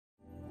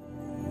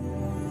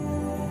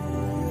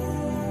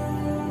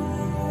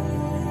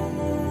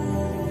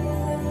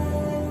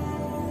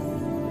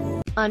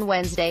On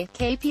Wednesday,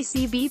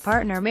 KPCB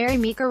partner Mary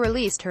Meeker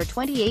released her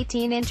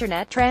 2018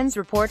 Internet Trends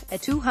Report, a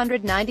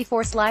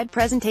 294-slide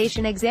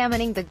presentation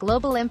examining the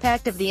global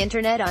impact of the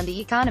Internet on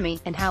the economy,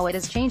 and how it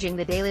is changing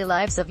the daily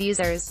lives of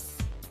users.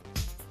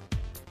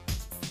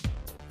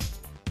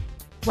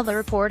 While the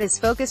report is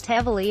focused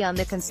heavily on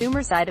the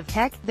consumer side of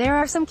tech, there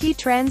are some key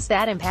trends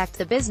that impact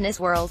the business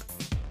world.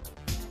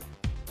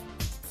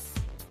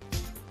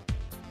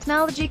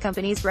 Technology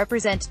companies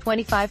represent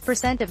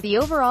 25% of the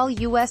overall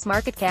U.S.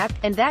 market cap,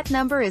 and that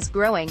number is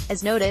growing,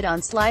 as noted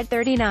on slide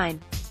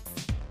 39.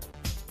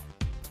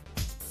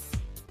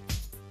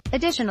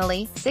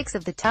 Additionally, 6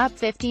 of the top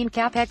 15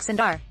 CapEx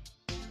and R&D.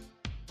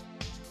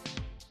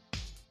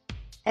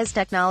 As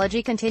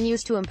technology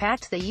continues to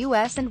impact the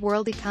U.S. and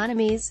world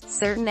economies,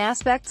 certain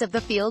aspects of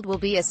the field will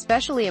be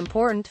especially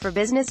important for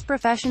business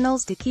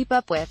professionals to keep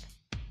up with.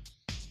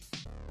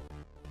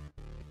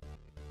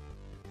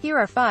 Here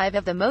are 5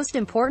 of the most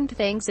important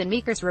things in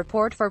Meeker's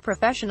report for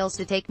professionals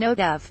to take note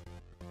of.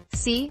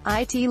 C.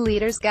 IT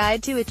Leader's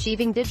Guide to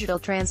Achieving Digital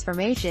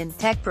Transformation,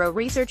 Tech Pro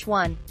Research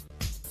 1.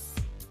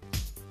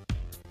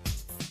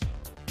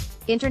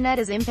 Internet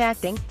is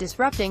impacting,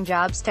 disrupting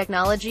jobs.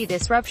 Technology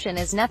disruption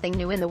is nothing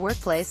new in the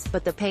workplace,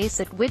 but the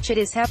pace at which it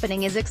is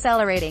happening is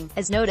accelerating,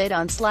 as noted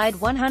on slide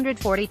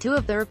 142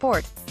 of the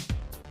report.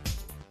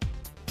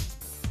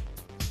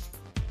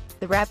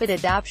 The rapid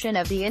adoption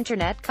of the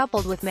Internet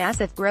coupled with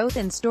massive growth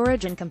in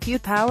storage and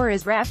compute power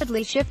is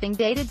rapidly shifting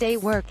day-to-day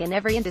work in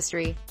every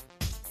industry.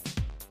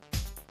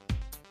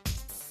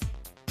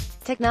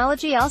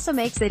 Technology also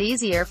makes it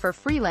easier for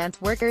freelance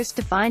workers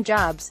to find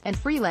jobs, and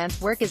freelance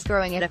work is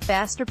growing at a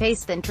faster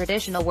pace than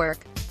traditional work.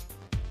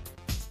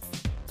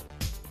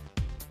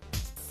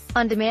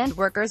 On-demand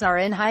workers are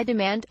in high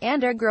demand,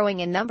 and are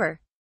growing in number.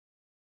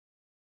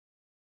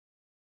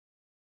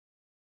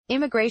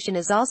 Immigration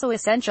is also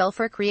essential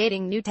for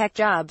creating new tech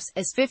jobs,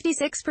 as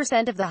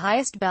 56% of the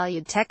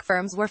highest-valued tech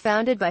firms were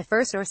founded by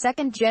first- or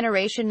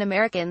second-generation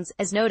Americans,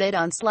 as noted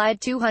on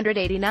slide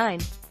 289.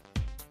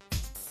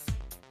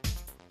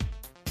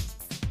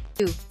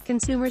 2.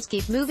 Consumers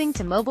keep moving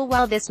to mobile.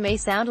 While this may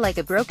sound like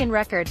a broken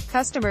record,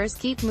 customers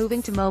keep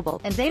moving to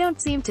mobile, and they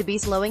don't seem to be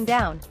slowing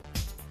down.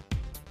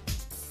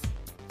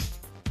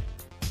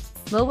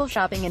 Mobile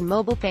shopping and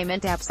mobile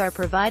payment apps are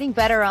providing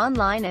better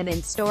online and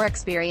in-store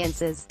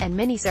experiences, and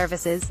many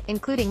services,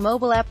 including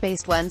mobile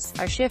app-based ones,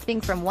 are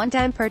shifting from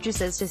one-time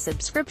purchases to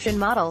subscription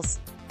models.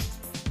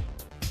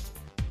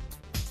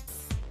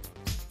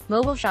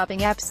 Mobile shopping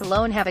apps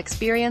alone have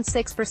experienced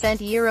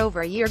 6%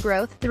 year-over-year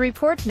growth, the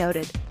report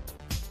noted.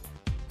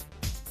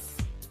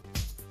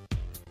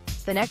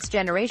 The next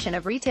generation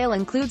of retail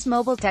includes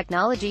mobile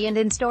technology and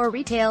in-store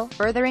retail,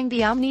 furthering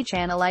the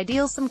omni-channel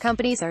ideals some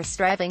companies are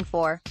striving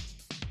for.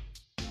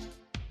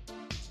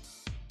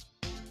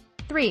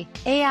 3.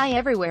 AI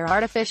everywhere.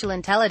 Artificial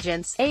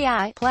intelligence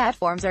 (AI)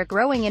 platforms are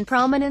growing in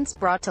prominence,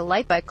 brought to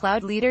light by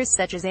cloud leaders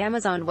such as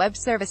Amazon Web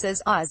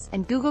Services (AWS)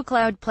 and Google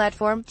Cloud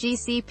Platform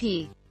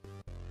 (GCP).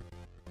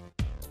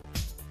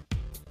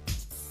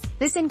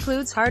 This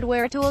includes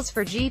hardware tools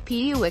for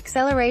GPU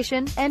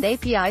acceleration, and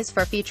APIs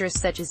for features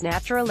such as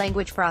natural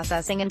language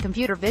processing and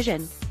computer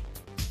vision.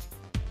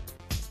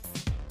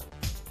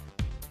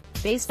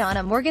 Based on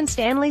a Morgan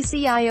Stanley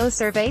CIO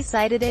survey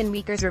cited in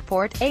Meeker's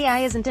report, AI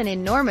isn't an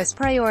enormous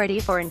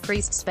priority for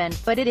increased spend,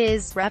 but it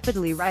is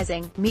rapidly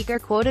rising. Meeker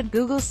quoted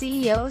Google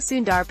CEO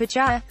Sundar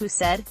Pichai, who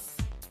said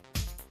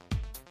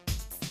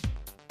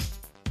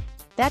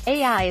that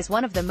AI is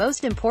one of the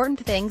most important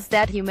things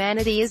that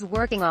humanity is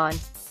working on.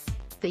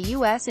 The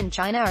US and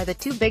China are the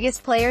 2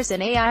 biggest players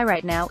in AI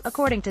right now,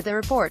 according to the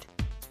report.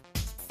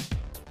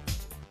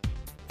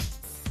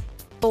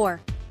 4.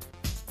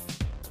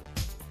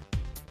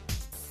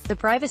 The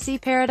privacy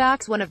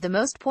paradox. One of the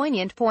most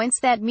poignant points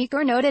that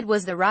Meeker noted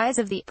was the rise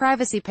of the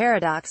privacy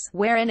paradox,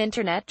 wherein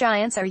internet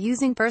giants are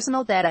using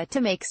personal data to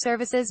make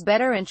services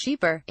better and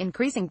cheaper,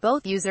 increasing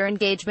both user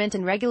engagement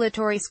and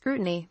regulatory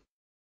scrutiny.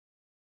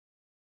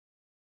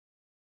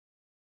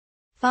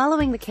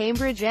 Following the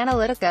Cambridge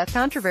Analytica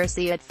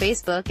controversy at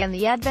Facebook and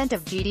the advent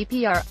of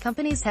GDPR,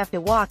 companies have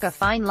to walk a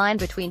fine line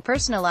between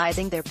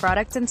personalizing their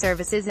products and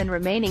services and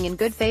remaining in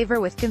good favor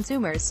with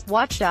consumers,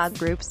 watchdog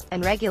groups,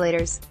 and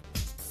regulators.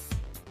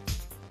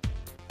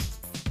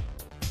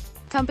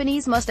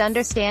 Companies must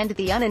understand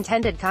the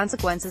unintended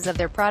consequences of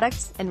their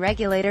products, and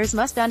regulators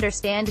must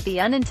understand the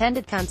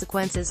unintended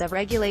consequences of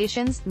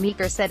regulations,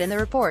 Meeker said in the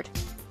report.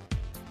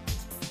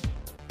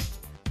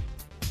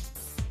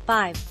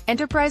 5.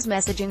 Enterprise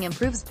messaging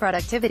improves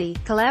productivity,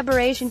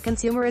 collaboration.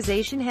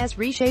 Consumerization has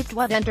reshaped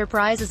what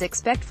enterprises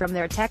expect from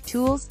their tech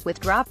tools,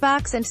 with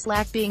Dropbox and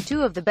Slack being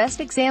 2 of the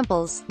best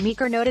examples,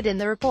 Meeker noted in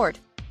the report.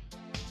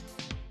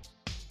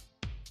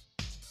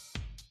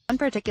 One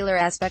particular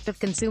aspect of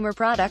consumer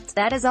products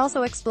that is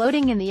also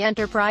exploding in the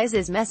enterprise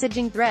is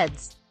messaging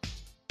threads.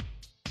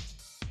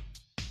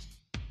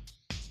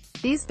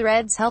 These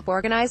threads help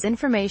organize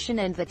information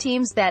and the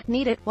teams that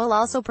need it, while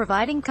also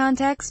providing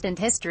context and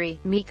history,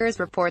 Meeker's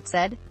report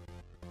said.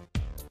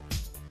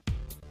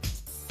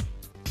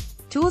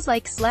 Tools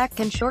like Slack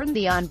can shorten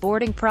the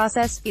onboarding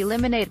process,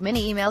 eliminate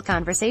many email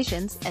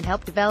conversations, and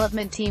help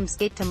development teams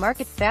get to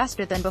market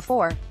faster than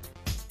before.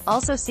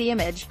 Also see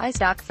image,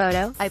 iStock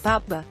photo,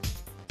 iPopba.